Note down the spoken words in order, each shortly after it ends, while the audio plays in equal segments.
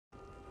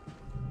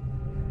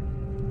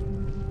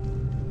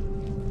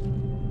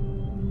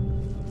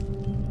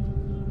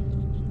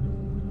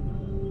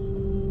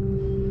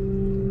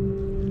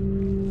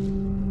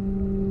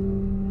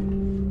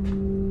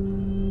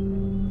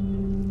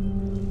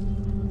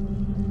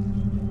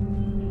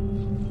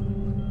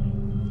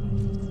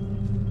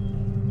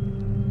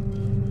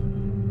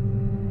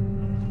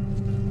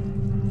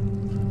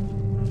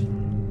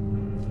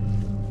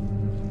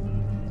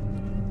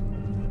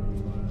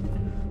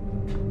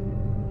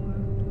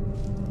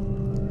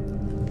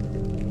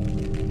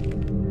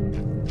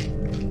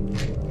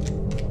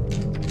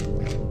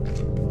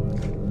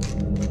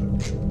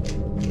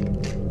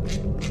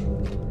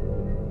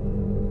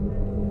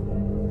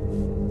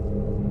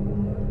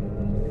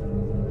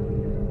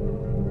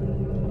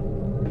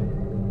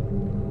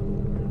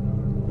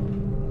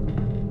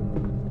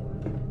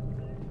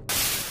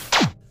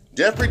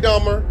Jeffery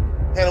Dahmer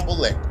Hannibal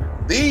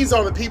Lecter. These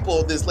are the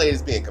people this lady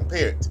is being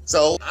compared to.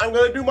 So I'm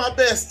gonna do my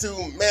best to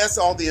mask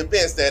all the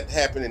events that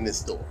happened in this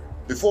story.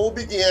 Before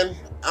we begin,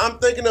 I'm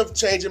thinking of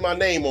changing my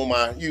name on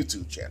my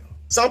YouTube channel.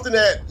 Something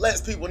that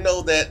lets people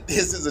know that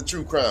this is a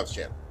true crimes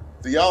channel.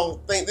 Do y'all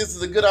think this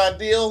is a good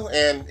idea?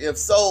 And if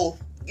so,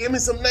 give me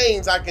some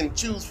names I can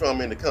choose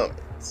from in the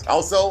comments.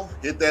 Also,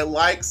 hit that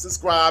like,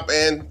 subscribe,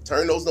 and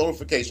turn those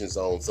notifications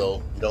on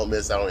so you don't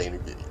miss out on any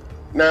video.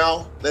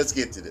 Now, let's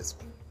get to this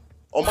one.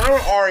 Omaima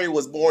Aree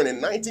was born in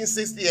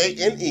 1968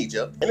 in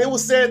Egypt, and it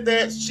was said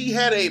that she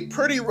had a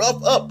pretty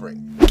rough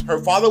upbringing. Her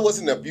father was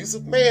an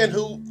abusive man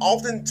who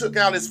often took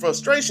out his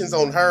frustrations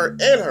on her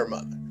and her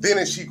mother. Then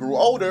as she grew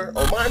older,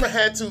 Omaima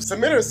had to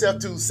submit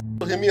herself to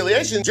sexual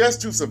humiliation just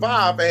to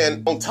survive,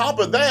 and on top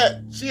of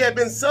that, she had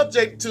been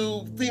subject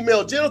to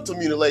female genital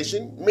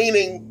mutilation,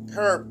 meaning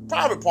her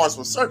private parts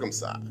were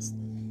circumcised.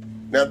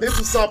 Now, this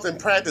was something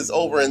practiced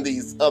over in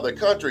these other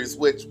countries,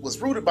 which was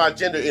rooted by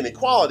gender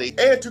inequality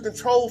and to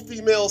control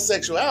female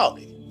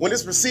sexuality. When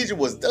this procedure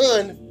was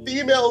done,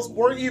 females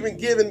weren't even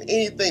given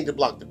anything to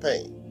block the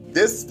pain.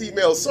 This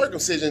female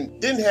circumcision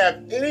didn't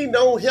have any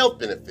known health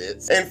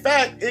benefits. In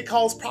fact, it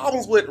caused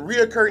problems with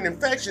recurring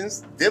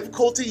infections,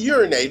 difficulty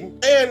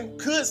urinating, and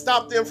could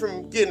stop them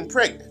from getting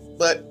pregnant.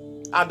 But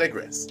I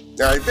digress.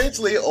 Now,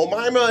 eventually,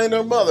 Omaima and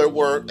her mother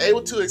were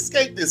able to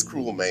escape this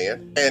cruel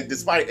man, and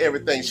despite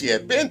everything she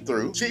had been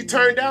through, she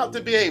turned out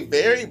to be a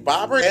very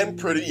vibrant and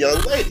pretty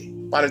young lady.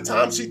 By the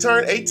time she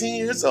turned 18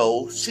 years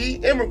old, she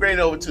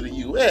immigrated over to the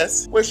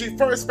US, where she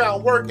first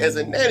found work as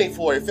a nanny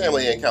for a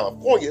family in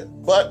California.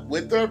 But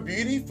with her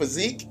beauty,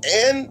 physique,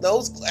 and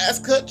those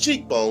glass-cut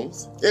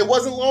cheekbones, it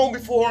wasn't long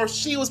before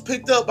she was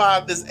picked up by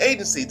this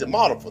agency to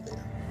model for them.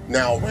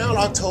 Now, around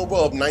October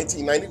of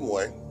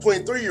 1991,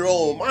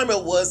 23-year-old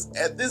Omaima was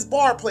at this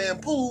bar playing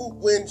pool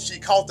when she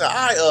caught the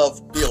eye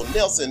of Bill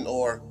Nelson,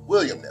 or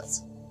William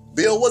Nelson.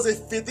 Bill was a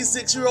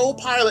 56-year-old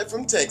pilot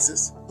from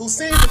Texas who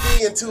seemed to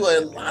be into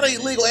a lot of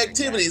illegal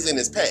activities in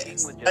his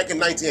past. Back in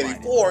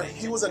 1984,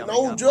 he was a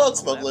known drug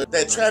smuggler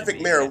that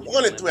trafficked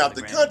marijuana throughout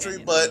the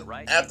country, but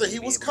after he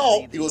was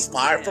caught, he was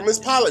fired from his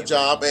pilot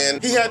job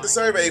and he had to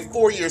serve a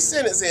 4-year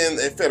sentence in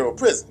a federal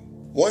prison.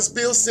 Once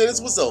Bill's sentence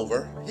was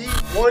over, he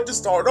wanted to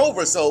start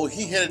over, so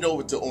he headed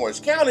over to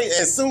Orange County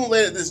and soon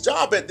landed this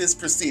job at this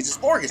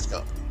prestigious mortgage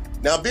company.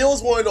 Now, Bill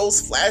was one of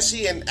those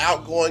flashy and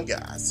outgoing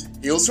guys.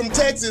 He was from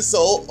Texas,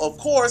 so of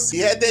course he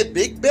had that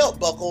big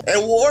belt buckle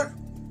and wore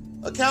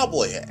a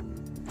cowboy hat.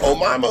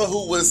 Omaima,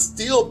 who was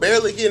still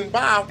barely getting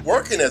by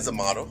working as a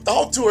model,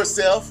 thought to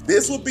herself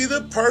this would be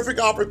the perfect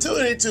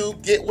opportunity to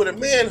get with a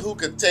man who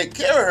could take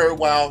care of her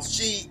while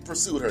she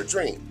pursued her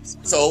dreams.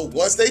 So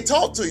once they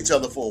talked to each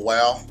other for a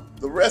while,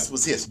 the rest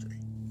was history.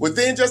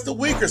 Within just a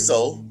week or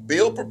so,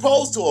 Bill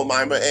proposed to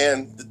Omaima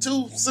and the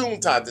two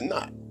soon tied the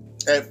knot.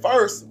 At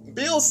first,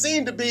 Bill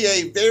seemed to be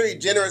a very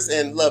generous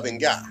and loving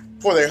guy.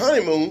 For their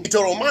honeymoon, he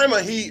told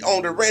Omaima he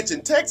owned a ranch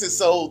in Texas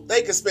so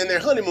they could spend their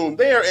honeymoon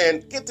there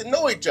and get to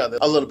know each other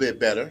a little bit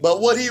better.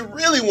 But what he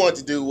really wanted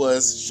to do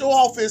was show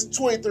off his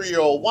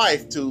 23-year-old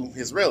wife to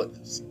his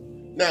relatives.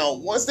 Now,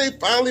 once they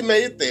finally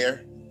made it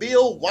there,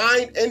 Bill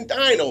wined and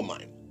dined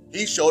Omaima.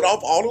 He showed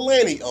off all the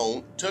land he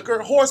owned, took her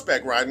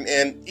horseback riding,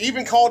 and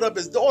even called up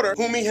his daughter,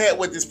 whom he had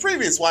with his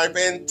previous wife,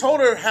 and told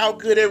her how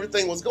good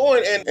everything was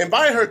going and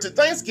invited her to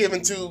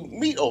Thanksgiving to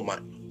meet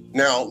Omaima.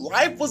 Now,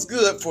 life was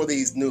good for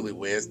these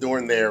newlyweds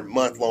during their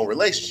month-long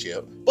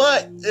relationship,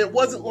 but it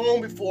wasn't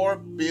long before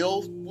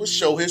Bill would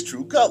show his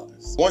true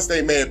colors. Once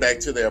they made it back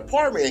to their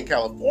apartment in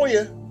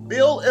California,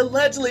 Bill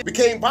allegedly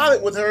became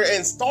violent with her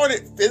and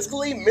started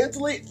physically,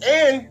 mentally,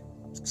 and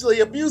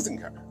sexually abusing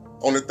her.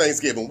 On the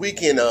Thanksgiving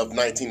weekend of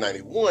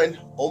 1991,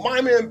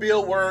 Omaima and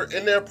Bill were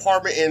in their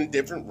apartment in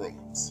different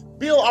rooms.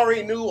 Bill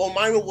already knew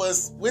Omaima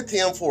was with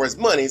him for his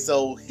money,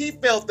 so he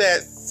felt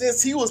that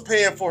since he was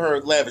paying for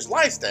her lavish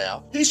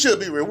lifestyle, he should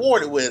be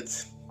rewarded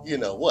with, you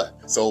know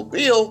what. So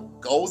Bill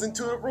goes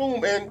into a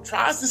room and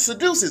tries to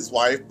seduce his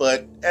wife,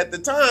 but at the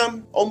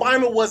time,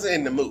 Omaima wasn't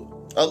in the mood.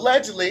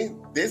 Allegedly,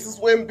 this is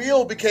when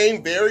Bill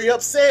became very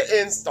upset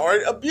and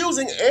started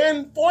abusing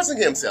and forcing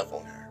himself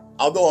on her.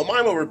 Although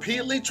Omaima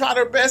repeatedly tried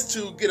her best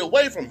to get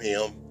away from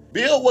him,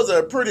 Bill was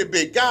a pretty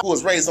big guy who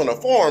was raised on a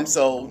farm,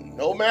 so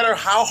no matter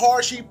how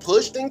hard she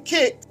pushed and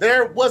kicked,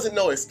 there wasn't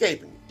no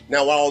escaping.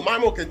 Now, while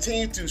Omaima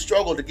continued to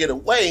struggle to get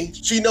away,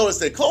 she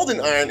noticed a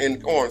clothing iron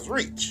in arm's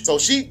reach. So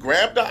she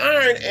grabbed the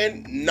iron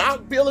and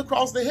knocked Bill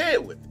across the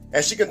head with it.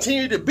 As she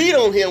continued to beat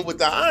on him with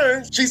the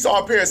iron, she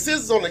saw a pair of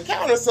scissors on the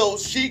counter, so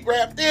she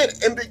grabbed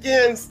it and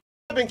began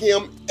stabbing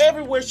him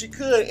everywhere she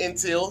could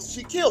until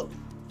she killed him.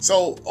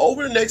 So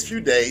over the next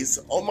few days,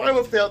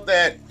 Omaima felt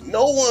that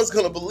no one's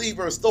gonna believe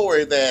her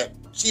story that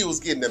she was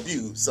getting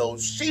abused. So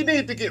she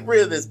needed to get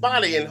rid of this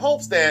body in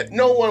hopes that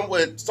no one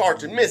would start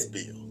to miss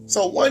Bill.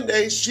 So one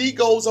day she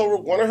goes over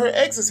to one of her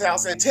ex's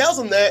house and tells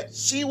him that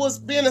she was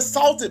being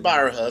assaulted by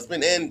her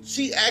husband and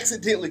she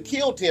accidentally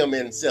killed him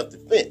in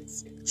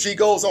self-defense. She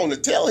goes on to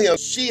tell him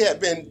she had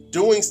been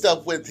doing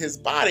stuff with his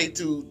body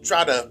to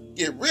try to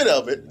get rid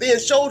of it, then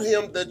showed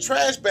him the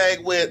trash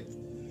bag with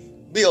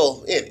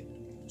Bill in it.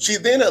 She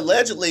then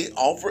allegedly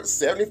offered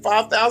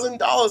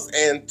 $75,000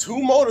 and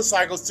 2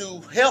 motorcycles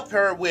to help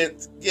her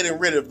with getting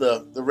rid of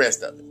the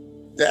rest of it.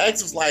 The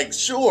ex was like,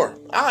 "Sure,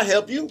 I'll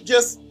help you.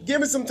 Just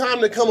give me some time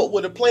to come up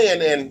with a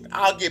plan and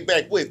I'll get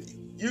back with you.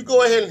 You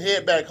go ahead and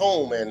head back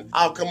home and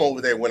I'll come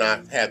over there when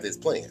I have this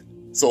plan."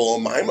 So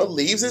Omaima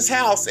leaves his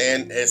house,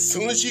 and as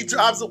soon as she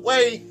drives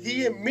away,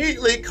 he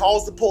immediately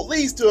calls the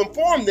police to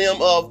inform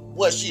them of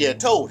what she had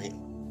told him.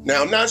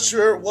 Now, I'm not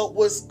sure what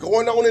was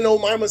going on in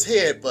Omaima's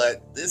head,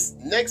 but this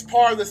next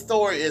part of the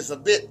story is a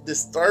bit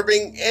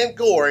disturbing and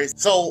gory,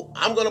 so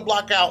I'm going to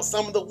block out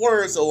some of the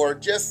words or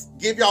just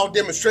give y'all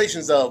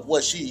demonstrations of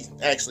what she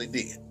actually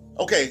did.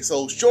 Okay,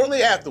 so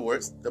shortly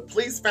afterwards, the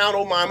police found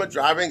Omaima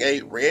driving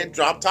a red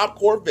drop-top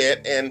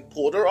Corvette and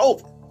pulled her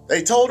over.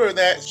 They told her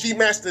that she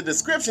matched the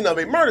description of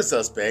a murder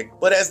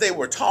suspect, but as they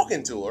were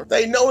talking to her,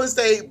 they noticed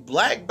a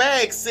black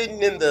bag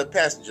sitting in the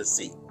passenger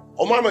seat.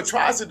 Omaima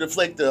tries to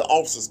deflect the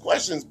officer's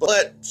questions,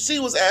 but she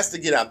was asked to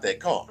get out that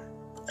car.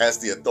 As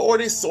the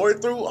authorities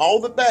sorted through all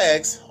the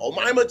bags,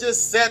 Omaima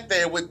just sat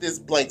there with this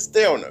blank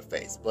stare on her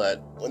face.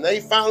 But when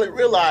they finally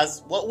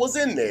realized what was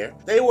in there,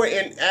 they were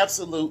in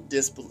absolute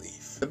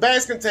disbelief. The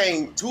bags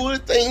contained 2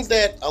 of the things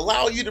that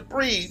allow you to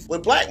breathe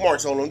with black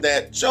marks on them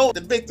that showed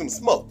the victim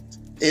smoked.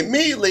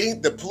 Immediately,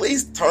 the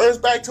police turns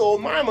back to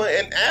Omaima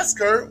and asks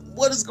her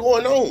what is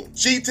going on.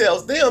 She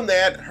tells them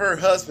that her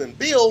husband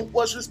Bill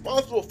was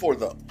responsible for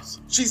those.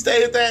 She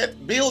stated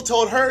that Bill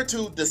told her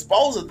to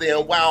dispose of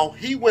them while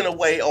he went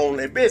away on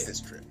a business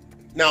trip.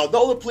 Now,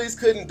 though the police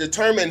couldn't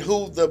determine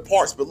who the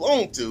parts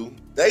belonged to,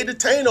 they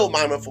detained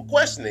Omaima for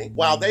questioning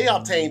while they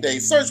obtained a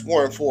search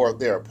warrant for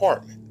their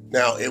apartment.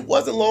 Now, it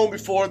wasn't long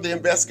before the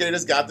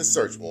investigators got the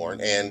search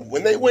warrant, and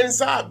when they went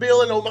inside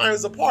Bill and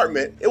Omaima's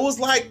apartment, it was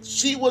like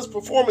she was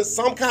performing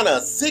some kind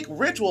of sick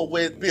ritual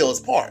with Bill's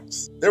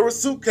parts. There were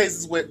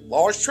suitcases with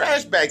large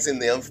trash bags in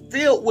them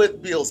filled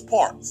with Bill's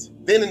parts.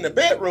 Then in the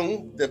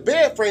bedroom, the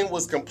bed frame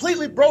was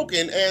completely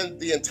broken and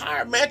the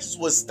entire mattress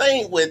was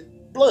stained with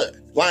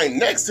blood. Lying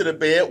next to the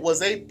bed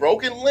was a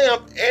broken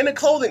lamp and a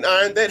clothing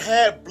iron that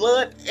had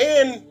blood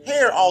and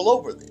hair all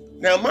over them.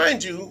 Now,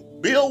 mind you,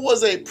 Bill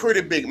was a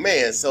pretty big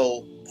man,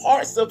 so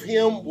parts of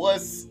him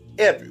was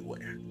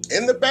everywhere.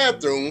 In the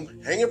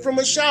bathroom, hanging from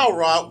a shower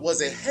rod,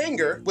 was a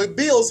hanger with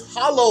Bill's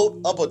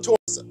hollowed upper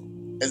torso.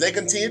 As they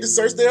continued to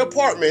search their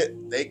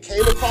apartment, they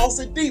came across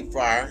a deep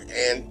fryer,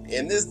 and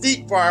in this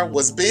deep fryer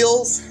was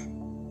Bill's,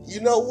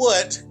 you know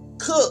what,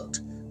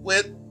 cooked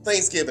with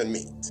Thanksgiving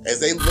meat. As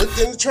they looked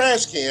in the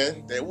trash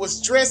can, there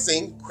was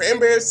dressing,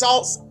 cranberry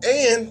sauce,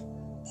 and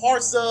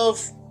parts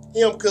of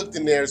him cooked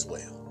in there as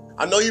well.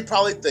 I know you're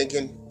probably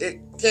thinking,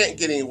 it can't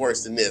get any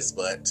worse than this,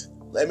 but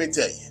let me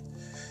tell you,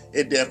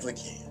 it definitely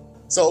can.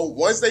 So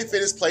once they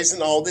finished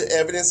placing all the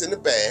evidence in the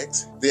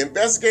bags, the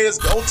investigators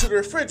go to the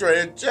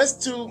refrigerator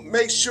just to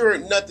make sure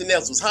nothing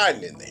else was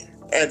hiding in there.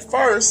 At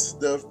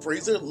first, the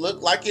freezer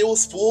looked like it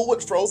was full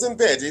with frozen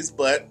veggies,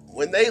 but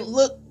when they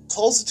looked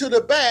closer to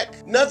the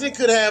back, nothing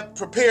could have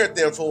prepared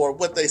them for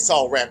what they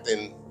saw wrapped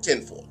in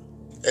tinfoil.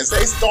 As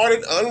they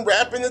started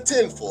unwrapping the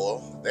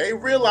tinfoil, they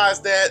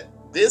realized that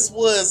this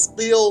was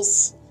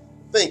Bill's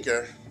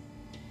thinker,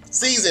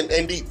 seasoned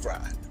and deep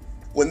fried.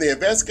 When the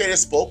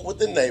investigators spoke with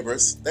the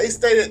neighbors, they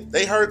stated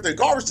they heard the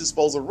garbage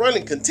disposal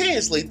running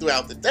continuously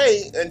throughout the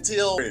day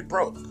until it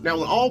broke. Now,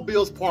 when all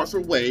Bill's parts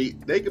were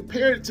weighed, they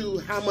compared it to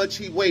how much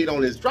he weighed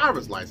on his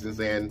driver's license,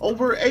 and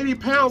over 80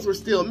 pounds were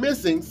still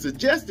missing,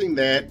 suggesting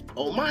that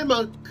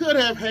Omaima could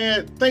have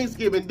had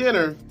Thanksgiving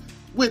dinner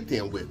with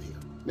him.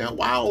 Now,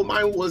 while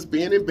Omaima was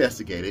being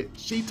investigated,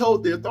 she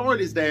told the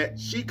authorities that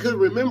she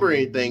couldn't remember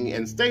anything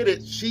and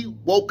stated she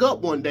woke up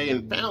one day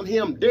and found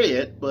him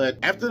dead, but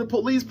after the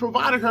police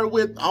provided her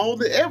with all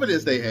the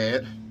evidence they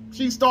had,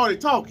 she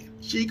started talking.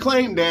 She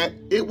claimed that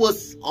it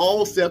was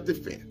all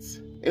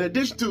self-defense. In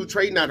addition to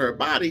trading out her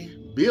body,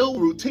 Bill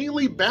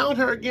routinely bound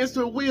her against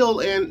her will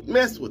and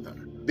messed with her.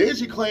 Then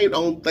she claimed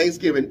on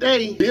Thanksgiving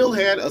Day, Bill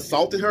had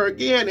assaulted her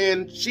again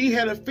and she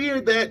had a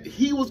fear that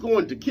he was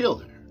going to kill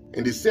her.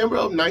 In December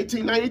of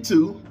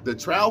 1992, the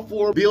trial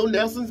for Bill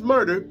Nelson's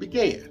murder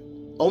began.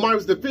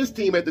 Omaima's defense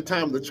team at the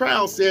time of the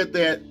trial said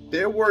that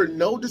there were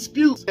no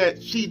disputes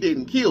that she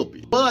didn't kill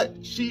Bill, but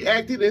she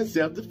acted in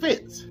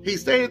self-defense. He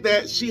stated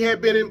that she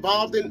had been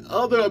involved in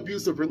other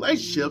abusive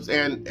relationships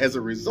and, as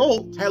a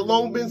result, had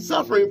long been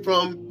suffering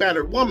from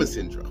battered woman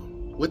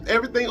syndrome. With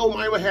everything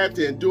Omaima had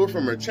to endure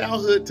from her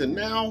childhood to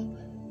now,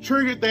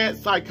 triggered that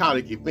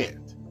psychotic event.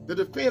 The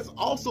defense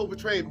also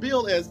portrayed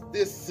Bill as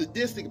this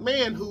sadistic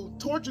man who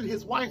tortured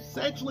his wife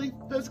sexually,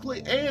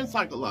 physically, and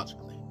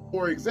psychologically.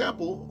 For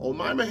example,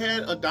 Omaima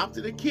had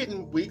adopted a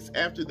kitten weeks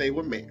after they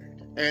were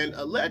married. And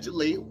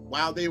allegedly,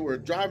 while they were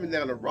driving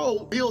down the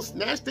road, Bill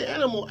snatched the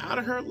animal out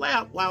of her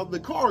lap while the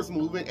car was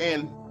moving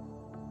and,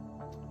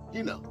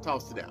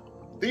 tossed it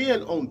out.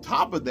 Then, on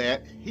top of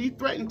that, he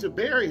threatened to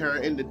bury her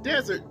in the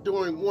desert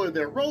during one of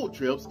their road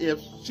trips if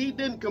she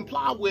didn't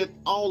comply with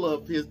all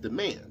of his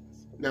demands.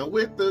 Now,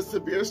 with the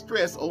severe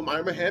stress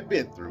Omaima had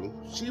been through,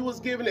 she was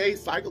given a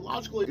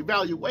psychological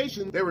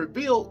evaluation that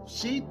revealed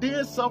she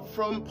did suffer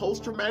from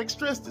post-traumatic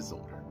stress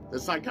disorder. The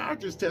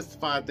psychiatrist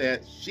testified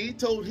that she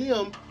told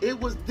him it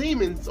was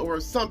demons or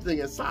something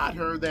inside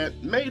her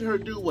that made her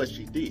do what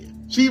she did.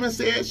 She even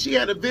said she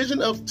had a vision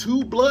of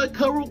two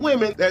blood-covered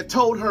women that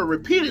told her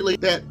repeatedly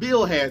that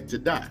Bill had to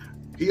die.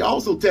 He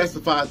also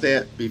testified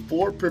that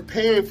before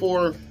preparing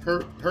for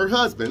her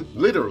husband,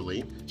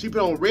 literally, she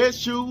put on red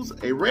shoes,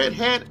 a red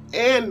hat,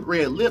 and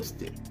red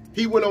lipstick.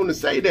 He went on to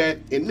say that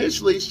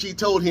initially she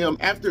told him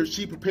after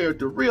she prepared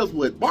the ribs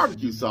with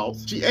barbecue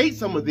sauce, she ate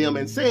some of them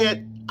and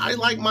said, "I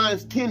like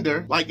mine's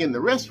tender, like in the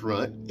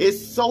restaurant.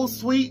 It's so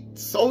sweet,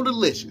 so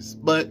delicious."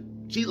 But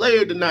she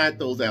later denied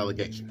those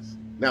allegations.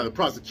 Now, the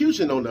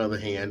prosecution, on the other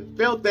hand,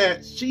 felt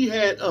that she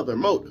had other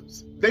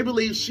motives. They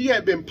believed she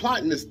had been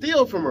plotting to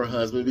steal from her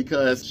husband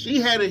because she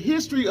had a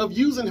history of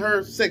using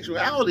her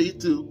sexuality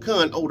to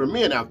con older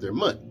men out their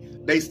money.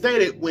 They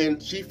stated when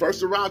she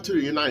first arrived to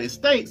the United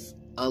States,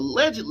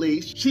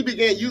 allegedly, she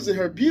began using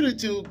her beauty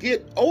to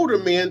get older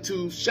men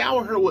to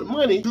shower her with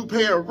money to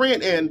pay her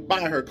rent and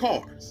buy her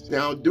cars.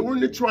 Now,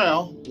 during the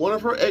trial, one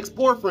of her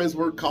ex-boyfriends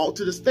were called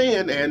to the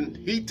stand, and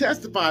he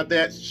testified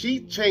that she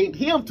chained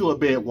him to a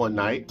bed one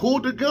night,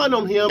 pulled a gun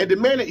on him, and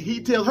demanded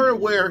he tell her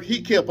where he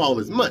kept all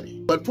his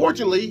money. But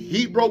fortunately,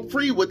 he broke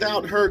free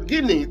without her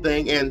getting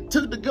anything and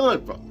took the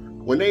gun from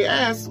her. When they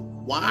asked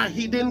why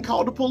he didn't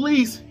call the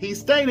police, he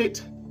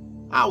stated,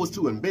 "I was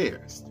too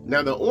embarrassed."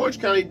 Now, the Orange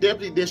County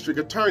Deputy District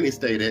Attorney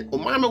stated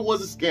Omaima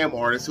was a scam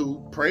artist who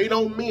preyed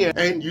on men,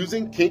 and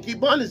using kinky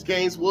bondage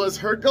games was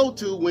her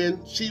go-to when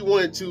she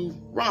wanted to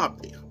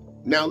rob them.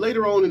 Now,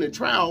 later on in the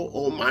trial,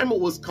 Omaima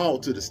was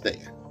called to the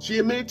stand. She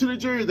admitted to the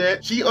jury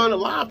that she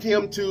unalived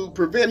him to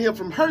prevent him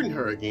from hurting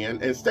her again,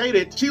 and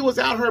stated she was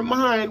out her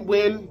mind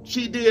when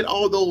she did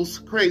all those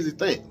crazy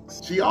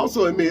things. She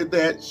also admitted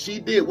that she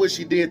did what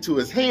she did to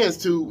his hands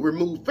to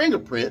remove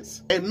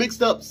fingerprints and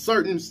mixed up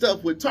certain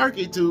stuff with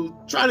turkey to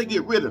try to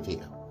get rid of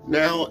him.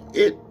 Now,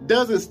 it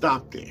doesn't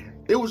stop there.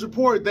 It was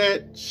reported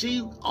that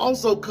she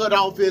also cut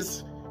off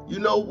his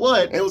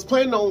you-know-what and was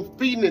planning on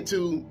feeding it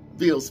to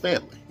Bill's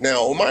family.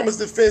 Now, Omaima's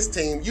defense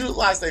team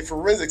utilized a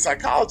forensic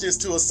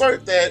psychologist to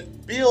assert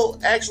that Bill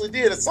actually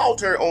did assault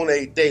her on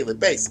a daily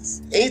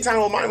basis. Anytime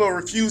Omaima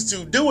refused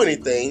to do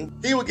anything,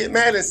 he would get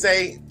mad and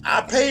say,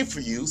 "I paid for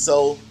you,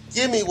 so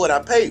give me what I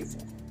paid for."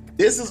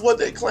 This is what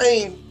they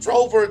claim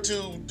drove her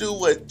to do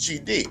what she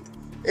did.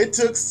 It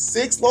took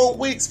 6 long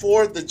weeks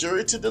for the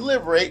jury to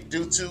deliberate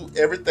due to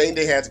everything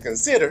they had to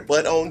consider,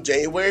 but on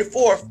January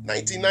 4th,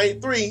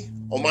 1993,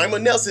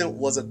 Omaima Nelson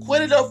was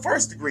acquitted of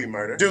first-degree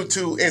murder due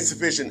to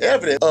insufficient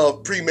evidence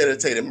of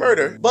premeditated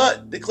murder,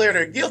 but declared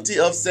her guilty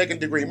of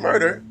second-degree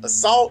murder,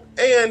 assault,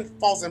 and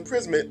false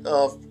imprisonment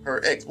of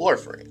her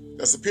ex-boyfriend.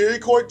 The Superior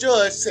Court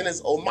judge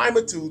sentenced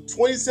Omaima to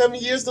 27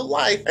 years to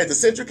life at the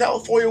Central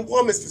California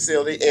Women's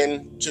Facility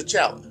in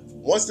Chichala.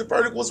 Once the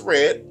verdict was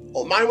read,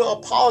 Omaima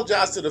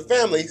apologized to the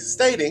family,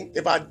 stating,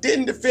 "If I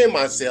didn't defend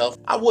myself,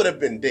 I would have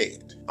been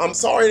dead. I'm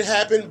sorry it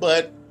happened,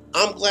 but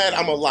I'm glad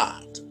I'm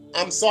alive.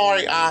 I'm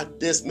sorry I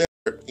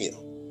dismembered him."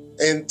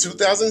 In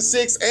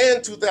 2006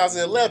 and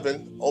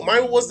 2011,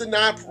 Omaima was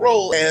denied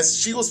parole as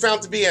she was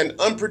found to be an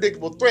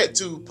unpredictable threat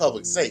to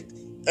public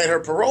safety. At her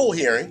parole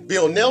hearing,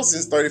 Bill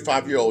Nelson's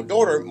 35-year-old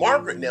daughter,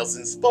 Margaret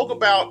Nelson, spoke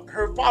about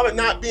her father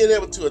not being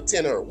able to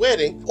attend her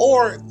wedding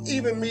or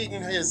even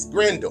meeting his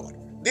granddaughter.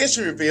 Then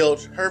she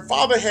revealed her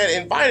father had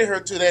invited her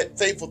to that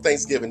fateful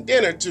Thanksgiving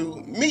dinner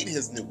to meet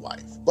his new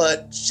wife,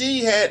 but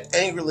she had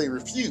angrily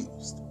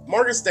refused.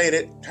 Margaret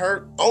stated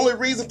her only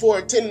reason for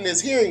attending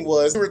this hearing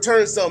was to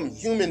return some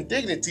human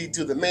dignity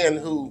to the man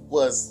who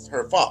was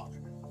her father.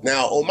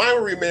 Now,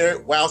 Omaima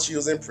remarried while she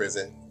was in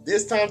prison,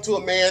 this time to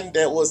a man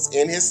that was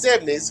in his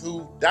 70s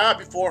who died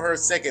before her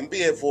second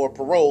bid for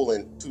parole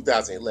in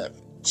 2011.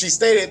 She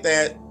stated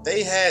that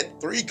they had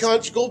 3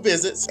 conjugal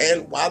visits,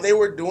 and while they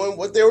were doing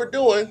what they were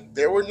doing,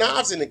 there were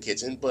knives in the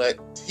kitchen, but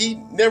he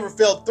never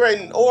felt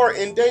threatened or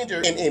in danger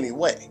in any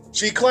way.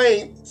 She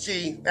claimed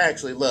she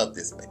actually loved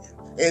this man.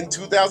 In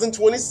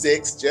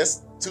 2026,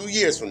 just 2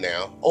 years from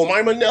now,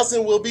 Omaima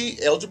Nelson will be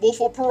eligible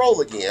for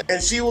parole again,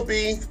 and she will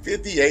be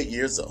 58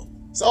 years old.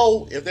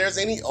 So if there's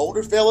any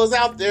older fellas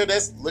out there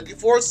that's looking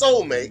for a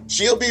soulmate,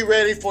 she'll be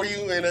ready for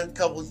you in a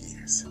couple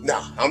years.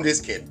 Nah, I'm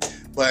just kidding.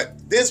 But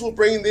this will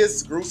bring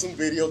this gruesome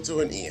video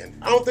to an end.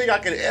 I don't think I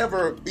could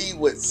ever be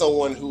with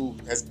someone who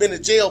has been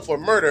in jail for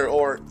murder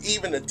or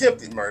even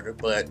attempted murder,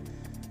 but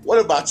what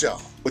about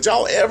y'all? Would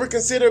y'all ever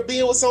consider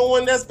being with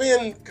someone that's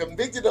been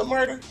convicted of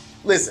murder?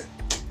 Listen,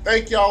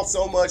 thank y'all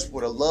so much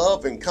for the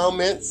love and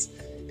comments.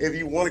 If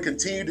you want to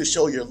continue to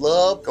show your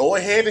love, go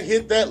ahead and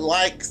hit that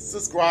like,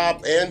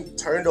 subscribe, and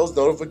turn those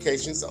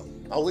notifications on.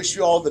 I wish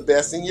you all the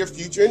best in your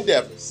future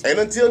endeavors. And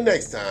until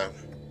next time,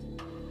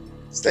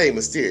 stay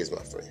mysterious,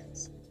 my friend.